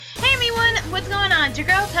what's going on? It's your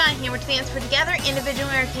girl Ty here, which stands for Together Individual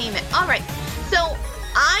Entertainment. Alright, so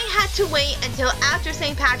I had to wait until after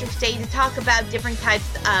St. Patrick's Day to talk about different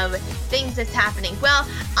types of things that's happening. Well,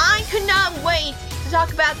 I could not wait to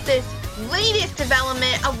talk about this latest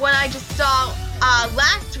development of what I just saw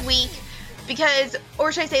last week, because,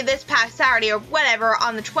 or should I say this past Saturday or whatever,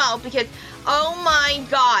 on the 12th, because oh my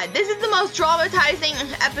god, this is the most traumatizing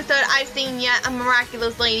episode I've seen yet of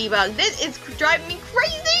Miraculous Ladybug. This is driving me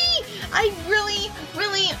crazy! I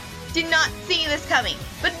really did not see this coming.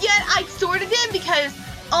 But yet, I sort of did because,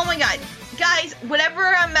 oh my god. Guys, whatever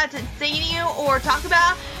I'm about to say to you or talk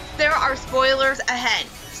about, there are spoilers ahead.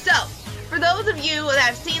 So, for those of you that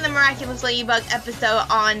have seen the Miraculous Ladybug episode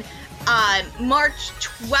on March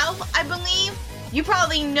 12th, I believe, you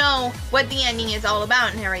probably know what the ending is all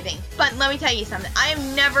about and everything. But let me tell you something. I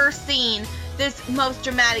have never seen this most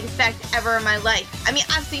dramatic effect ever in my life. I mean,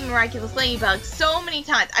 I've seen Miraculous Ladybug so many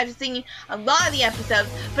times. I've seen a lot of the episodes,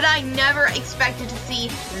 but I never expected to see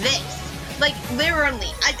this. Like, literally.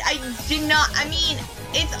 I did not, I mean,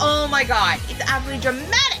 it's, oh my god. It's absolutely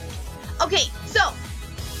dramatic. Okay, so,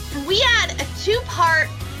 we had a 2-part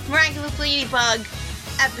Miraculous Ladybug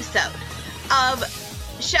episode of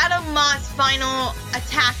Shadow Moth's final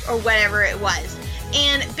attack or whatever it was.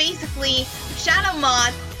 And basically, Shadow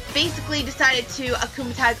Moth basically decided to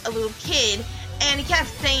akumatize a little kid, and he kept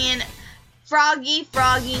saying, "Froggy,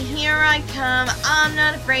 Froggy, here I come, I'm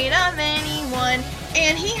not afraid of anyone."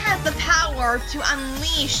 And he has the power to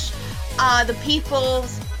unleash the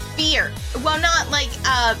people's fear. Well, not like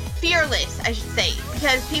fearless, I should say,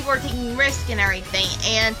 because people are taking risks and everything,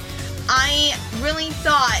 and I really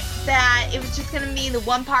thought that it was just going to be the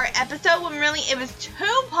 1-part episode, when really it was 2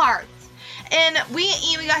 parts. And we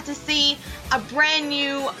even got to see a brand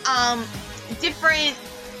new, different,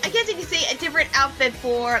 I guess you could say a different outfit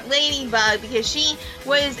for Ladybug, because she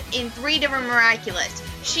was in 3 different Miraculous.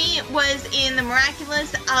 She was in the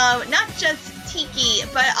Miraculous of not just Tiki,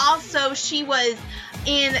 but also she was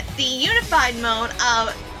in the unified mode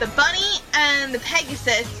of the Bunny and the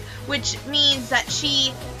Pegasus, which means that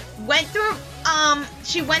she went through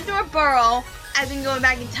a burrow, as in going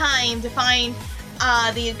back in time to find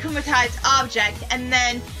the akumatized object, and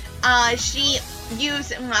then she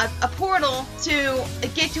used a portal to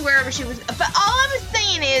get to wherever she was. But all I was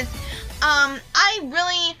saying is, I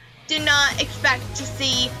really did not expect to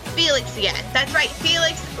see Felix again. That's right,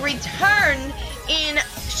 Felix returned in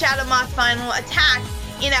Shadow Moth's final attack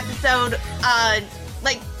in episode,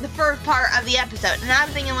 like the first part of the episode, and I'm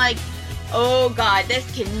thinking like, oh god, this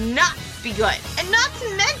cannot be good. And not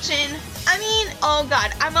to mention, I mean, oh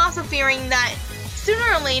god, I'm also fearing that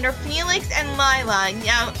sooner or later, Felix and Lila,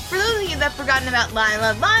 now, for those of you that have forgotten about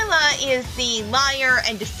Lila, Lila is the liar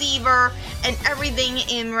and deceiver and everything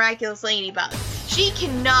in Miraculous Ladybug. She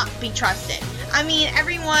cannot be trusted. I mean,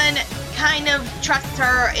 everyone kind of trusts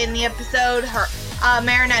her in the episode, her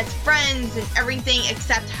Marinette's friends and everything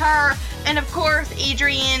except her, and of course,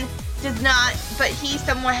 Adrien does not, but he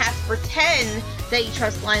somewhat has to pretend that he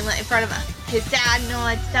trusts Lila in front of his dad and all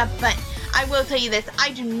that stuff. But I will tell you this,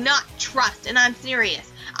 I do not trust, and I'm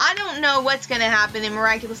serious. I don't know what's going to happen in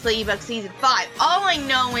Miraculous Ladybug Season 5. All I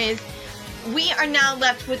know is we are now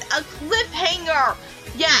left with a cliffhanger.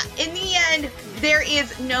 Yeah, in the end, there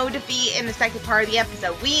is no defeat in the second part of the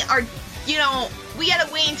episode. We are, you know, we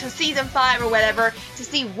gotta wait until Season 5 or whatever to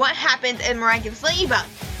see what happens in Miraculous Ladybug.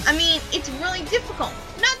 I mean, it's really difficult.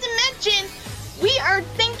 Not to mention, we are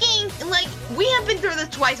thinking, like, we have been through this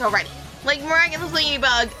twice already. Like, Miraculous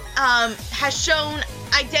Ladybug has shown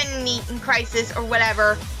identity in crisis or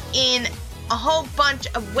whatever in a whole bunch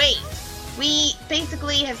of ways. We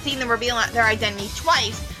basically have seen them reveal their identity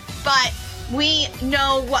twice, but we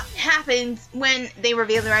know what happens when they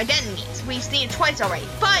reveal their identities. We've seen it twice already,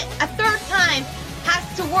 but a third time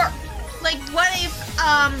has to work. Like, what if,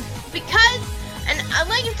 because, and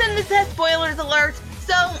like I said, this has spoilers alert,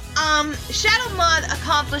 so, Shadow Moth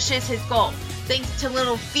accomplishes his goal, thanks to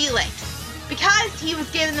little Felix. Because he was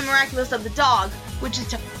given the Miraculous of the Dog, which is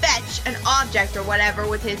to fetch an object or whatever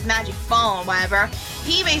with his magic ball or whatever,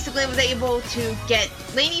 he basically was able to get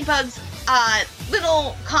Ladybug's,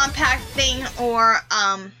 little compact thing or,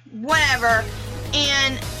 whatever,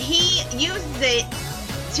 and he uses it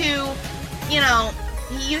to, you know,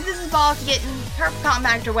 he uses his ball to get in her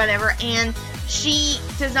compact or whatever, and she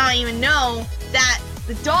does not even know that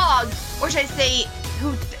the dog, or should I say,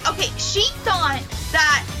 she thought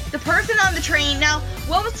that the person on the train, now,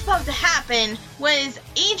 what was supposed to happen was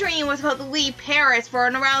Adrien was supposed to leave Paris for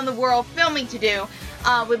an around-the-world filming to do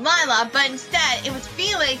with Lila, but instead, it was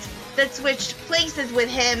Felix that switched places with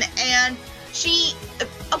him, and she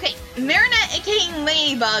Okay, Marinette, aka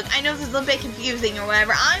Ladybug. I know this is a bit confusing or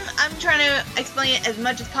whatever. I'm trying to explain it as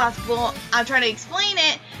much as possible. I'm trying to explain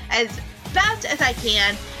it as fast as I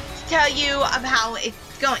can to tell you of how it's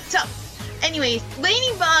going. So, anyways,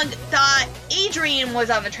 Ladybug thought Adrien was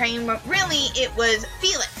on the train, but really it was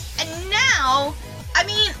Felix. And now, I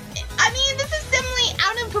mean, this is definitely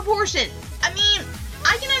out of proportion. I mean,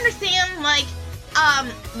 I can understand, like,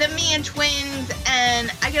 the Man twins, and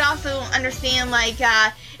I can also understand, like,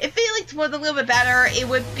 if Felix was a little bit better, it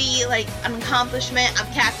would be, like, an accomplishment of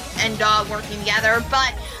cat and dog working together,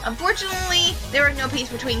 but unfortunately, there is no peace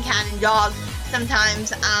between cat and dog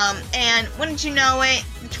sometimes, and wouldn't you know it,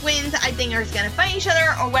 the twins, I think, are gonna fight each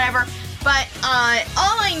other, or whatever, but,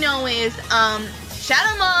 all I know is,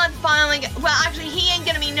 Shadow Moth finally, well, actually, he ain't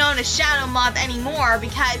gonna be known as Shadow Moth anymore,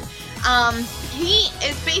 because, he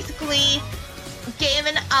is basically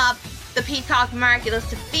given up the Peacock Miraculous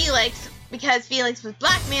to Felix because Felix was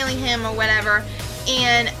blackmailing him or whatever,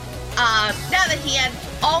 and now that he had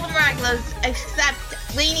all the Miraculous except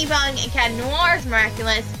Ladybug and Cat Noir's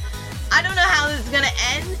Miraculous, I don't know how this is gonna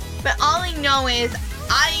end, but all I know is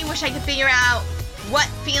I wish I could figure out what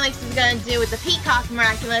Felix is gonna do with the Peacock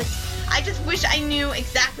Miraculous. I just wish I knew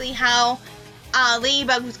exactly how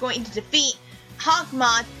Ladybug was going to defeat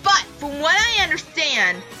Hawkmoth, but from what I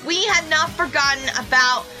understand, we have not forgotten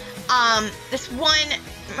about this one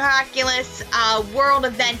Miraculous World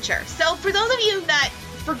Adventure. So for those of you that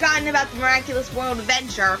forgotten about the Miraculous World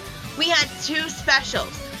Adventure, we had two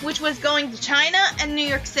specials, which was going to China and New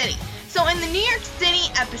York City. So in the New York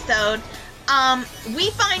City episode, we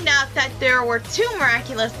find out that there were two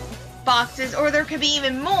Miraculous boxes, or there could be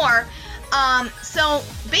even more. So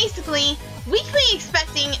basically, we could be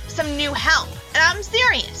expecting some new help. And I'm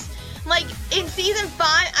serious. Like, in Season 5,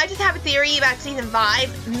 I just have a theory about Season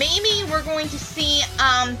 5. Maybe we're going to see,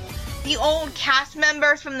 the old cast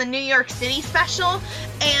members from the New York City special,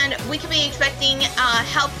 and we could be expecting,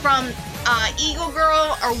 help from, Eagle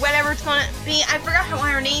Girl, or whatever it's gonna be. I forgot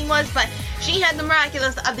what her name was, but she had the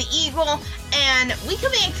Miraculous of the Eagle, and we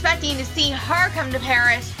could be expecting to see her come to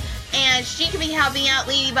Paris, and she could be helping out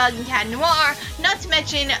Ladybug and Cat Noir. Not to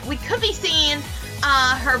mention, we could be seeing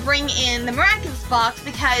her bring in the Miraculous box,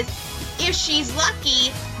 because if she's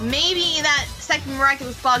lucky, maybe that second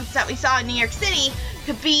Miraculous box that we saw in New York City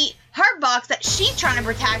could be her box that she's trying to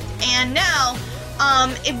protect. And now,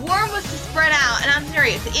 if word was to spread out, and I'm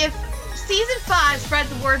serious, if Season 5 spreads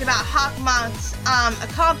the word about Hawkmoth's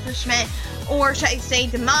accomplishment, or should I say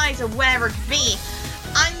demise, or whatever it could be,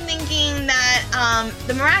 I'm thinking that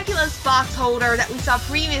the Miraculous box holder that we saw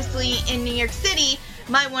previously in New York City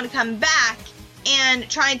might want to come back and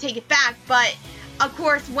try and take it back. But of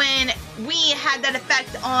course, when we had that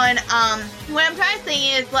effect on, what I'm trying to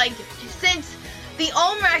say is, like, since the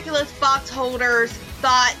old Miraculous box holders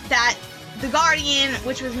thought that the Guardian,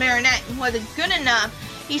 which was Marinette, wasn't good enough,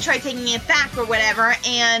 he tried taking it back or whatever,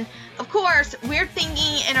 and of course, we're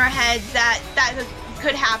thinking in our heads that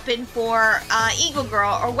could happen for Eagle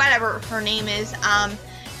Girl, or whatever her name is,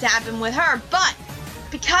 to happen with her. But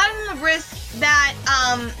because of the risk that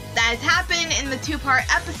that has happened in the two-part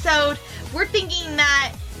episode, we're thinking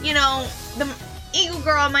that, you know, the Eagle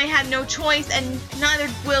Girl might have no choice, and neither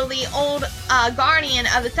will the old Guardian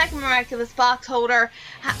of the second Miraculous box holder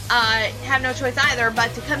have no choice either,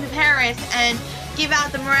 but to come to Paris and give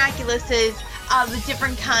out the Miraculouses of the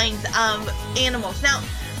different kinds of animals. Now,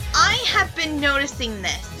 I have been noticing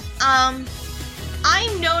this.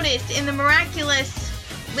 I noticed in the Miraculous,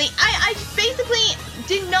 I basically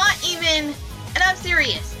did not even, and I'm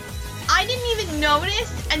serious, I didn't even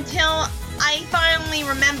notice until I finally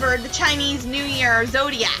remembered the Chinese New Year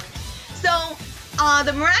Zodiac. So,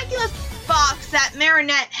 the Miraculous box that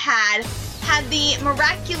Marinette had the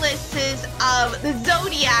Miraculouses of the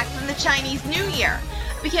Zodiac from the Chinese New Year.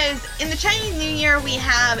 Because in the Chinese New Year, we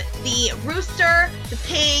have the rooster, the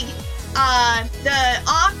pig, the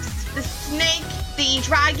ox, the snake, the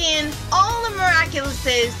dragon, all the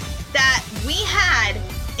Miraculouses that we had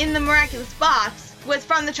in the Miraculous box was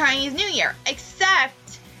from the Chinese New Year.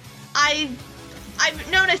 Except,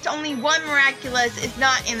 I've noticed only one Miraculous is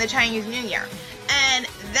not in the Chinese New Year. And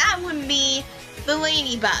that would be the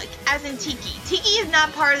Ladybug, as in Tiki. Tiki is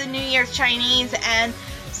not part of the New Year's Chinese, and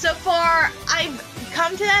so far, I've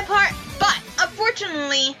come to that part, but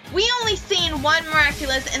unfortunately, we only seen one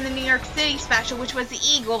Miraculous in the New York City special, which was the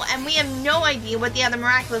Eagle, and we have no idea what the other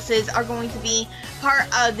Miraculouses are going to be part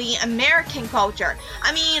of the American culture.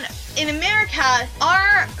 I mean, in America,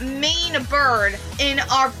 our main bird in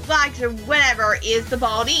our flags or whatever is the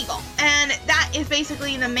bald eagle, and that is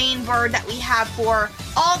basically the main bird that we have for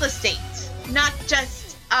all the states, not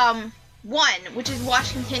just one, which is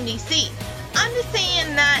Washington, D.C. I'm just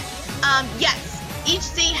saying that, yes, each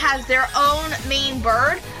state has their own main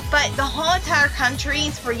bird, but the whole entire country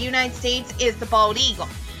for United States is the bald eagle.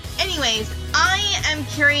 Anyways, I am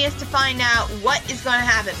curious to find out what is going to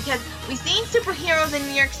happen, because we've seen superheroes in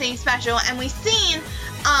New York City special, and we've seen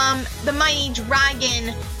the mighty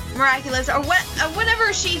dragon Miraculous, or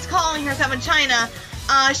whatever she's calling herself in China.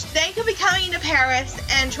 They could be coming to Paris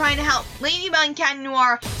and trying to help Ladybug and Cat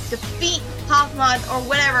Noir defeat Hawkmoth or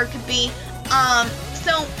whatever it could be.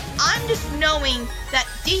 So I'm just knowing that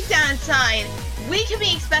deep down inside, we could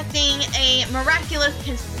be expecting a miraculous,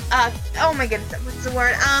 oh my goodness, what's the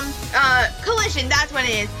word? Collision, that's what it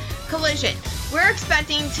is. Collision. We're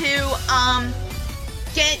expecting to,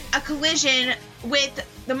 get a collision with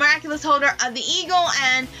the miraculous holder of the eagle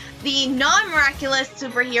and the non-miraculous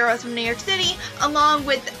superheroes from New York City, along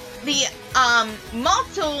with the,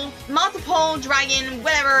 multiple dragon,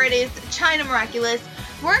 whatever it is, China Miraculous.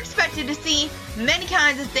 We're expected to see many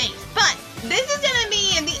kinds of things, but this is going to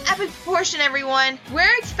be in the epic portion, everyone.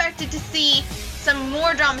 We're expected to see some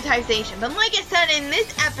more dramatization, but like I said in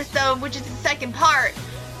this episode, which is the second part,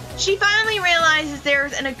 she finally realizes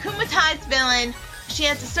there's an akumatized villain. She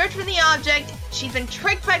has to search for the object. She's been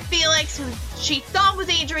tricked by Felix, who she thought was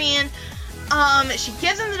Adrien. She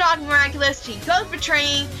gives him the dog Miraculous. She goes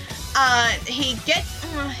betraying. He gets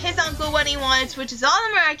his uncle what he wants, which is all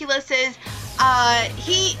the Miraculouses.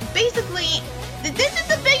 He basically, this is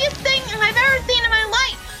the biggest thing I've ever seen in my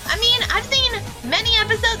life. I mean, I've seen many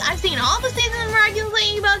episodes. I've seen all the seasons of Miraculous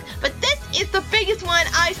Ladybug, but this is the biggest one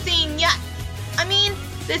I've seen yet. I mean,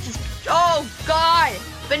 this is, oh God.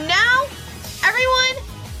 But now, everyone,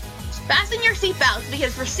 fasten your seatbelts,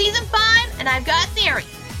 because for season 5, and I've got a theory,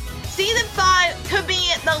 season 5 could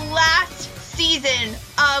be the last season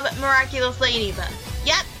of Miraculous Ladybug.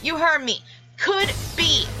 Yep, you heard me. Could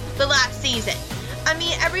be the last season. I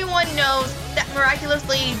mean, everyone knows that Miraculous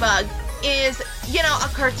Ladybug is, you know, a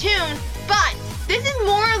cartoon, but this is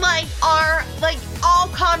more like our, like, all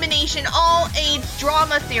combination, all age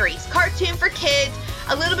drama series. Cartoon for kids,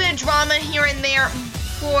 a little bit of drama here and there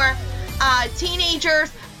for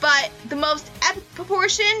teenagers, but the most epic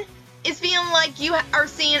proportion is feeling like you are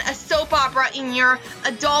seeing a soap opera in your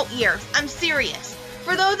adult years. I'm serious.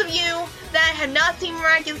 For those of you that have not seen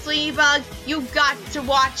Miraculous Ladybug, you've got to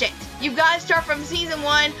watch it. You've got to start from season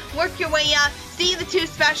 1, work your way up, see the 2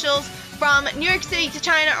 specials from New York City to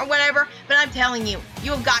China or whatever, but I'm telling you,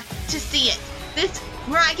 you've got to see it. This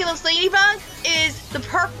Miraculous Ladybug is the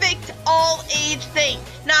perfect all-age thing.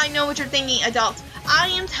 Now I know what you're thinking, adults. I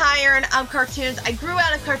am tired of cartoons. I grew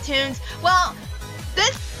out of cartoons. Well,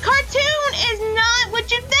 this cartoon is not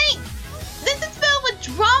what you think. This is filled with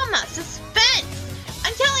drama, suspense.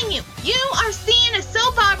 I'm telling you, you are seeing a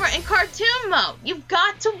soap opera in cartoon mode. You've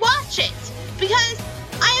got to watch it, because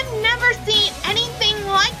I have never seen anything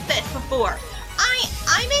like this before.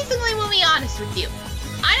 I basically will be honest with you.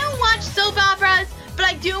 I don't watch soap operas, but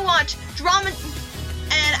I do watch drama,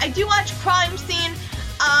 and I do watch crime scene,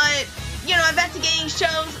 you know, investigating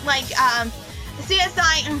shows like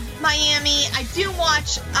CSI Miami. I do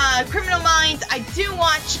watch Criminal Minds. I do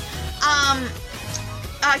watch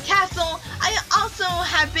Castle. I also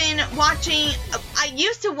have been watching, I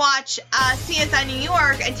used to watch CSI New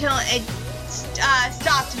York until it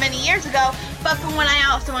stopped many years ago, but from what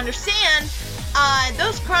I also understand,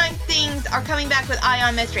 those crime things are coming back with Eye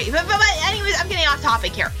on Mystery. But anyways, I'm getting off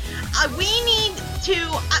topic here. We need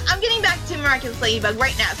to, I'm getting back to Miraculous Ladybug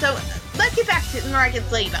right now, so let's get back to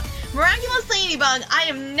Miraculous Ladybug. Miraculous Ladybug, I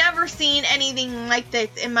have never seen anything like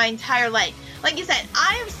this in my entire life. Like you said,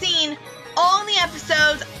 I have seen all the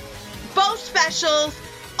episodes, both specials,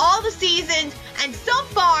 all the seasons, and so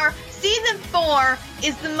far, season 4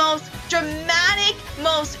 is the most dramatic,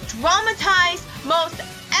 most dramatized, most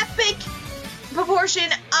epic proportion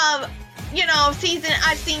of, you know, season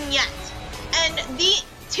I've seen yet. And the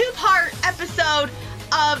 2-part episode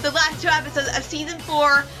of the last 2 episodes of season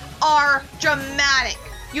 4 are dramatic.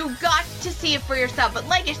 You've got to see it for yourself. But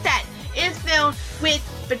like I said, it is filled with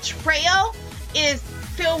betrayal, it is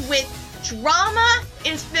filled with drama,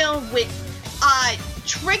 it is filled with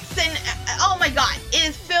tricks, and oh my god, it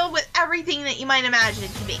is filled with everything that you might imagine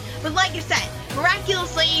it to be. But like I said,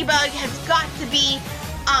 Miraculous Ladybug has got to be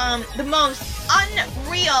the most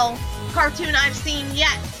unreal cartoon I've seen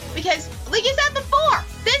yet. Because, like I said before,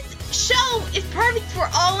 this show is perfect for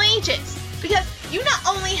all ages. Because you not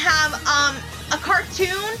only have a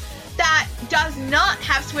cartoon that does not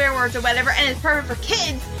have swear words or whatever, and is perfect for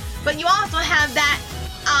kids, but you also have that,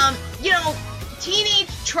 you know, teenage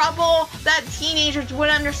trouble that teenagers would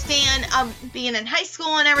understand, being in high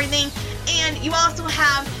school and everything. and you also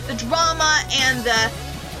have the drama and the,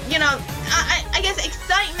 you know, I guess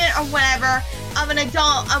excitement or whatever of an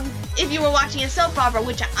adult if you were watching a soap opera,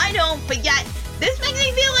 which I don't, but yet this makes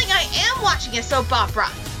me feel like I am watching a soap opera.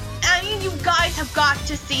 I mean, you guys have got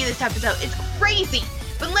to see this episode. It's crazy.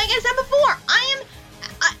 But like I said before, I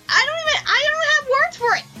don't have words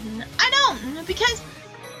for it. I don't, because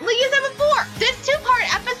like I said before, this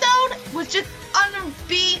 2-part episode was just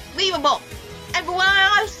unbelievable. And for what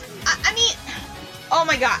I mean, oh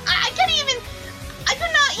my god, I could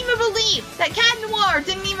not even believe that Cat Noir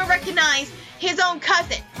didn't even recognize his own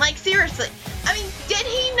cousin. Like, seriously. I mean, did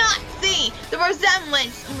he not see the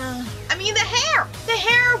resemblance? I mean, the hair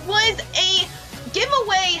was a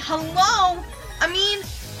giveaway. Hello. I mean,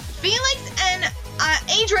 Felix and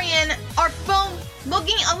Adrien are both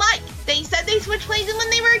looking alike. They said they switched places when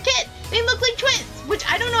they were a kid. They look like twins, which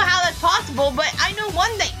I don't know how that's possible, but I know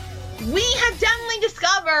one thing. We have definitely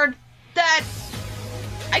discovered that,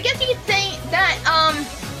 I guess you could say that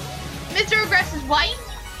Mr. Aggressive's wife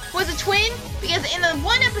was a twin, because in the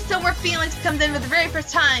one episode where Felix comes in for the very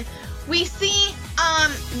first time, we see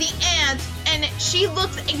the aunt, and she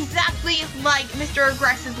looks exactly like Mr.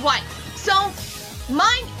 Aggressive's wife. So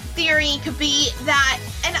my theory could be that,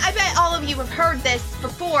 and I bet all of you have heard this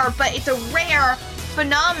before, but it's a rare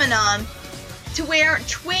phenomenon to where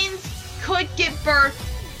twins could give birth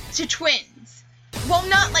to twins. Well,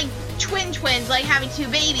 not like twins, like having 2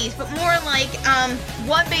 babies, but more like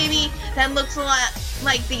one baby that looks a lot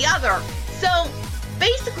like the other. So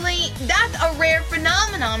basically, that's a rare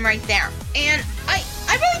phenomenon right there. And I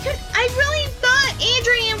really thought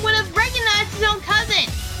Adrien would have recognized his own cousin,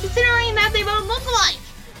 considering that they both look alike.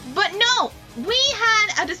 But no, we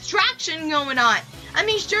had a distraction going on. I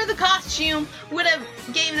mean, sure, the costume would have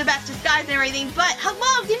gave the best disguise and everything, but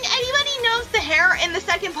hello, didn't anybody notice the hair in the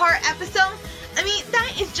 2-part episode? I mean,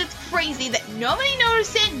 that is just crazy that nobody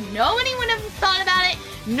noticed it, nobody would have thought about it,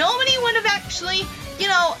 nobody would have actually, you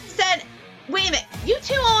know, said, wait a minute, you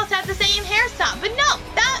two almost have the same hairstyle. But no,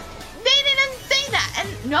 they didn't say that, and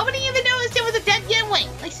nobody even noticed it was a dead giveaway.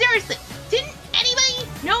 Like, seriously, didn't anybody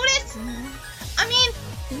notice? I mean,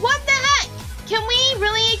 what the heck? Can we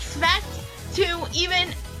really expect to even,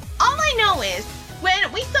 all I know is,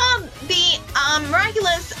 when we saw the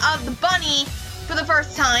Miraculous of the Bunny for the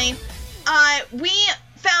first time, we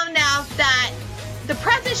found out that the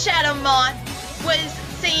present Shadow Moth was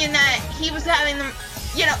saying that he was having the,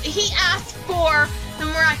 you know, he asked for the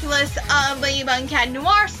Miraculous Ladybug and Cat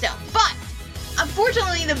Noir still, but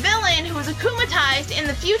unfortunately the villain, who was akumatized in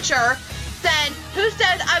the future, said, who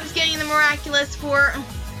said I was getting the Miraculous for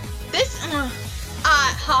this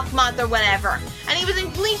Hawk Moth or whatever? And he was in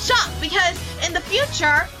complete shock, because in the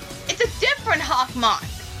future it's a different Hawk Moth.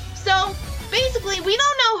 So basically, we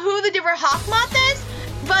don't know who the different Hawk Moth is,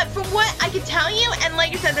 but from what I can tell you, and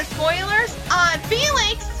like I said, there's spoilers,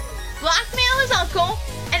 Felix blackmailed his uncle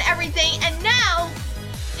and everything, and now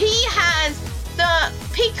he has the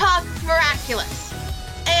Peacock Miraculous.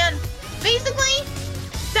 And basically,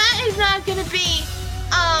 that is not going to be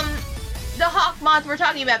the Hawk Moth we're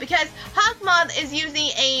talking about, because Hawk Moth is usually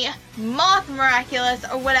a Moth Miraculous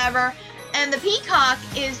or whatever, and the Peacock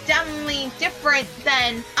is definitely different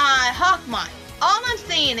than Hawk Moth. All I'm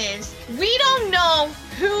saying is, we don't know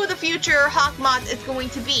who the future Hawk Moth is going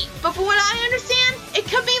to be. But from what I understand, it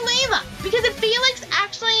could be Layla. Because if Felix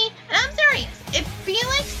actually, and I'm serious, if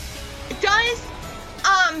Felix does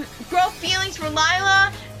grow feelings for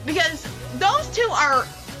Lila, because those two are,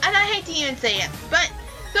 and I hate to even say it, but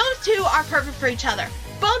those two are perfect for each other.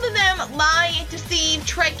 Both of them lie, deceive,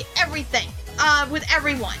 trick, everything. With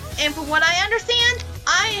everyone. And from what I understand,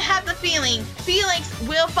 I have the feeling Felix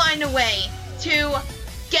will find a way to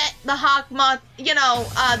get the Hawk Moth, you know,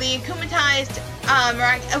 the akumatized,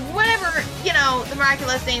 whatever, you know, the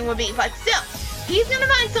Miraculous thing will be. But still, he's gonna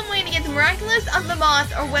find some way to get the Miraculous of the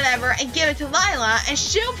Moth or whatever and give it to Lila, and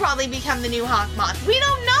she'll probably become the new Hawk Moth. We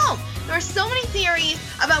don't know. There are so many theories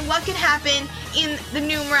about what could happen in the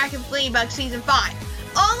new Miraculous Ladybug Season 5.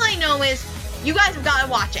 All I know is, you guys have got to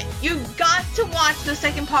watch it. You've got to watch the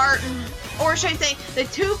 2nd part, or should I say, the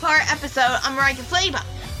 2-part episode on Miraculous Ladybug.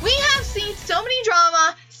 We have seen so many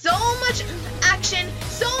drama, so much action,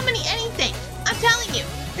 so many anything. I'm telling you,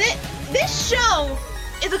 this show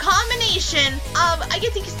is a combination of, I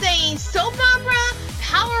guess you could say, soap opera,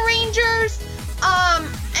 Power Rangers,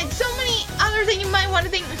 and so many other things you might want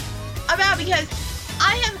to think about, because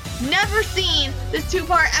I have never seen this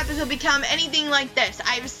 2-part episode become anything like this.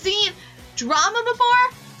 I've seen drama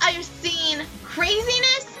before, I've seen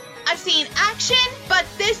craziness, I've seen action, but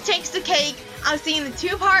this takes the cake. I've seen the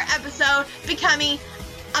 2-part episode becoming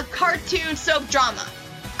a cartoon soap drama.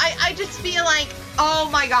 I just feel like, oh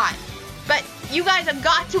my god. But you guys have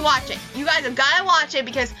got to watch it. You guys have got to watch it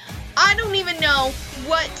because I don't even know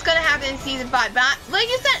what's going to happen in season 5. But like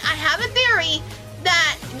I said, I have a theory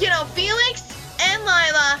that, you know, Felix and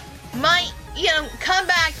Lila might, you know, come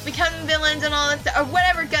back, become villains and all that stuff, or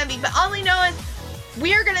whatever it's going to be. But all I know is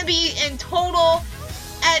we're going to be in total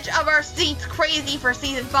edge of our seats crazy for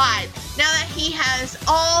season 5. Now that he has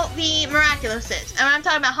all the Miraculouses. And I'm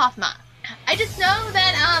talking about Hoffman. I just know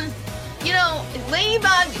that, you know,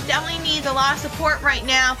 Ladybug definitely needs a lot of support right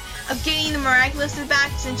now of getting the Miraculouses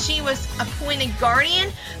back since she was appointed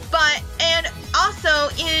guardian. But, and also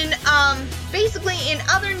in, basically in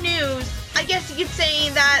other news, I guess you could say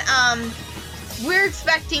that, we're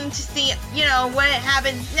expecting to see, you know, what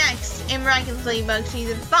happens next in Miraculous Ladybug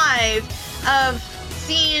season 5 of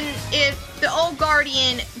seeing if the old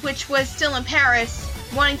guardian, which was still in Paris,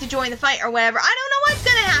 wanting to join the fight or whatever. I don't know what's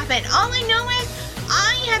gonna happen. All I know is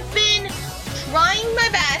I have been trying my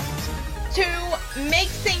best to make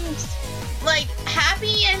things like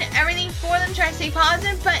happy and everything for them, try to stay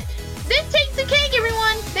positive, but this takes the cake,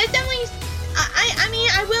 everyone. This definitely, I mean,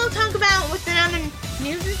 I will talk about what's in other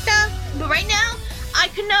news and stuff, but right now, I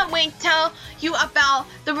could not wait to tell you about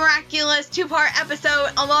the Miraculous 2-part episode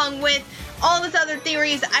along with all these other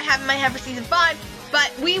theories I have in my head for season 5,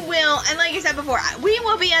 but we will, and like I said before, we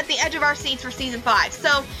will be at the edge of our seats for season 5.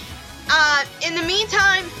 So, in the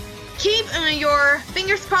meantime, keep your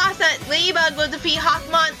fingers crossed that Ladybug will defeat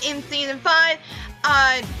Hawkmon in season 5.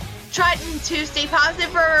 Try to stay positive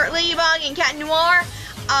for Ladybug and Cat Noir,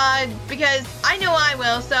 because I know I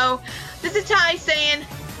will. So, this is Ty saying,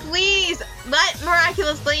 please let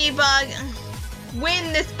Miraculous Ladybug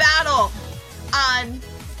win this battle.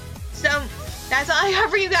 So that's all I have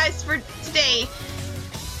for you guys for today.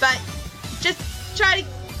 But just try to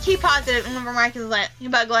keep positive and Miraculous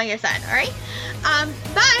Ladybug, like I said. All right.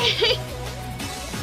 Bye.